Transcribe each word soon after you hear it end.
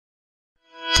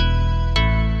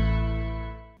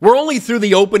We're only through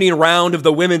the opening round of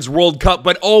the Women's World Cup,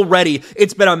 but already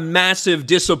it's been a massive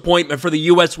disappointment for the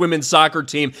U.S. women's soccer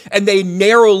team, and they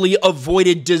narrowly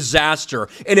avoided disaster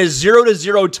in a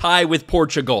 0-0 tie with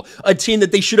Portugal, a team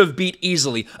that they should have beat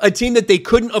easily, a team that they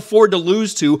couldn't afford to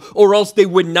lose to, or else they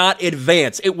would not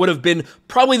advance. It would have been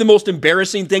probably the most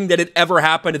embarrassing thing that had ever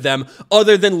happened to them,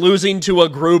 other than losing to a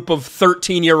group of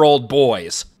 13-year-old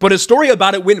boys. But a story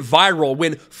about it went viral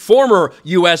when former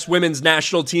U.S. women's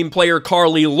national team player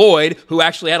Carli Lloyd, who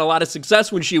actually had a lot of success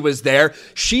when she was there,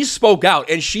 she spoke out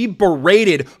and she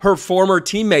berated her former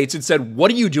teammates and said,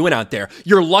 "What are you doing out there?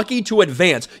 You're lucky to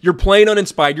advance. You're playing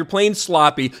uninspired. You're playing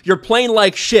sloppy. You're playing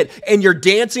like shit. And you're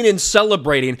dancing and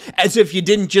celebrating as if you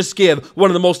didn't just give one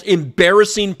of the most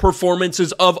embarrassing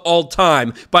performances of all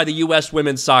time by the U.S.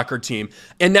 women's soccer team."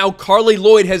 And now Carli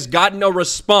Lloyd has gotten a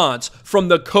response from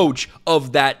the coach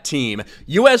of that team.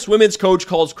 U.S. women's coach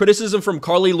calls criticism from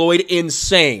Carli Lloyd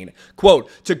insane. Quote,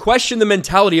 "To question the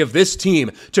mentality of this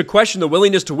team, to question the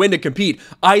willingness to win, to compete,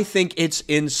 I think it's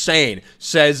insane,"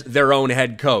 says their own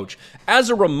head coach. As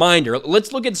a reminder,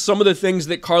 let's look at some of the things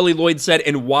that Carli Lloyd said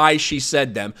and why she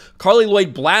said them. Carli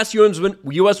Lloyd blasts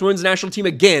U.S. women's national team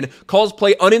again, calls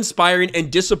play uninspiring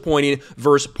and disappointing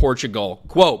versus Portugal.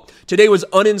 Quote, "Today was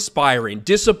uninspiring,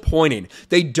 disappointing.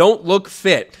 They don't look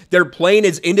fit. They're playing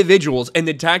as individuals and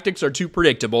the tactics are too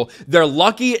predictable. They're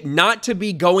lucky not to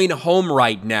be going home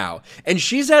right now." And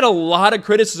she's had a lot of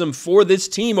criticism for this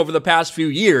team over the past few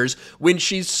years when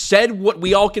she's said what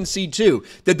we all can see too,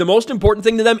 that the most important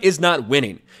thing to them is not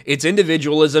winning. It's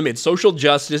individualism, it's social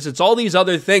justice, it's all these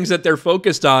other things that they're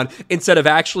focused on instead of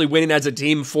actually winning as a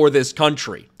team for this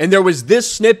country. And there was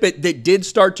this snippet that did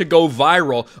start to go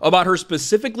viral about her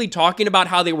specifically talking about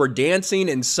how they were dancing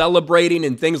and celebrating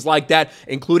and things like that,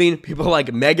 including people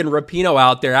like Megan Rapinoe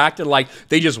out there acting like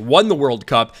they just won the World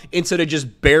Cup instead of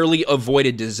just barely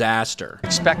avoided disaster.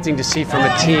 Expecting to see from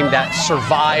a team that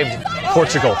survived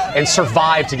Portugal and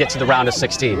survived to get to the round of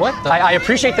 16. I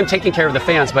appreciate them taking care of the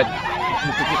fans, but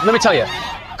let me tell you,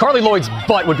 Carli Lloyd's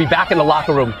butt would be back in the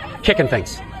locker room kicking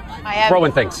things,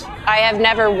 throwing things. I have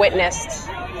never witnessed,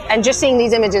 and just seeing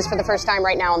these images for the first time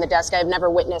right now on the desk, I have never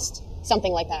witnessed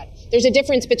something like that. There's a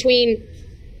difference between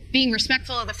being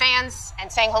respectful of the fans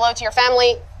and saying hello to your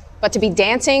family, but to be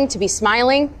dancing, to be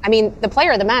smiling. I mean, the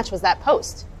player of the match was that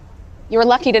post. You were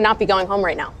lucky to not be going home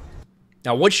right now.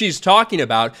 Now, what she's talking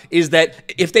about is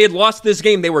that if they had lost this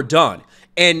game, they were done.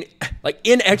 And like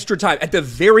in extra time, at the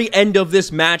very end of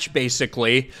this match,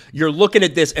 basically, you're looking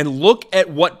at this and look at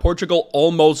what Portugal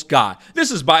almost got.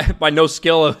 This is by no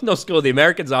skill of the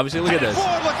Americans, obviously. Look at this.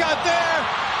 Look out there!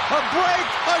 A break,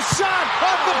 a shot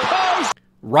off the post!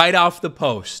 Right off the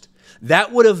post.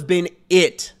 That would have been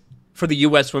it for the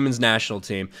U.S. women's national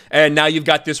team. And now you've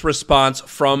got this response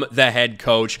from the head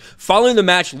coach. Following the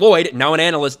match, Lloyd, now an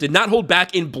analyst, did not hold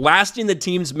back in blasting the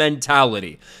team's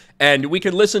mentality. And we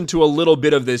can listen to a little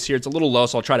bit of this here. It's a little low,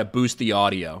 so I'll try to boost the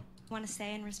audio. Want to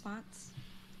say in response?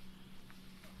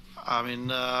 I mean,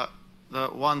 the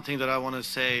one thing that I want to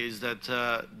say is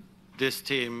that this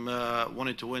team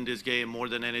wanted to win this game more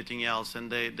than anything else,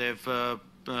 and they've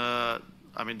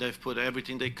put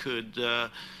everything they could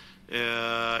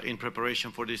in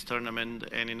preparation for this tournament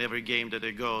and in every game that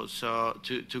they go. So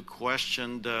to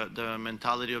question the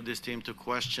mentality of this team, to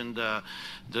question the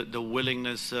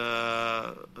willingness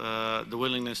to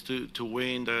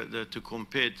win, to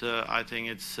compete, I think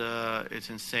it's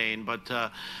insane.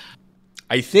 But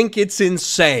I think it's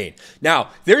insane. Now,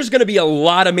 there's going to be a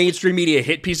lot of mainstream media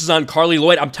hit pieces on Carli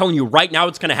Lloyd. I'm telling you right now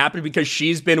it's going to happen because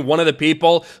she's been one of the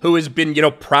people who has been,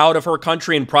 proud of her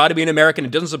country and proud to be an American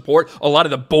and doesn't support a lot of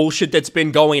the bullshit that's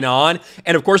been going on.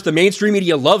 And of course, the mainstream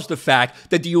media loves the fact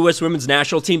that the U.S. women's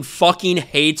national team fucking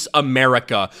hates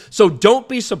America. So don't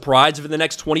be surprised if in the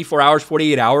next 24 hours,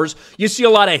 48 hours, you see a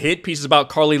lot of hit pieces about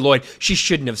Carli Lloyd. She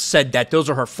shouldn't have said that. Those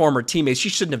are her former teammates. She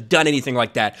shouldn't have done anything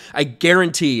like that. I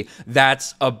guarantee that's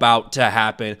about to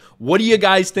happen. What do you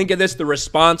guys think of this? The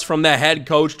response from the head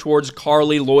coach towards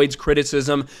Carli Lloyd's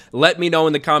criticism? Let me know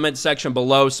in the comment section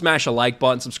below. Smash a like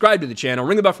button, subscribe to the channel,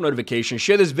 ring the bell for notifications,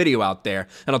 share this video out there,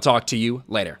 and I'll talk to you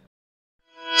later.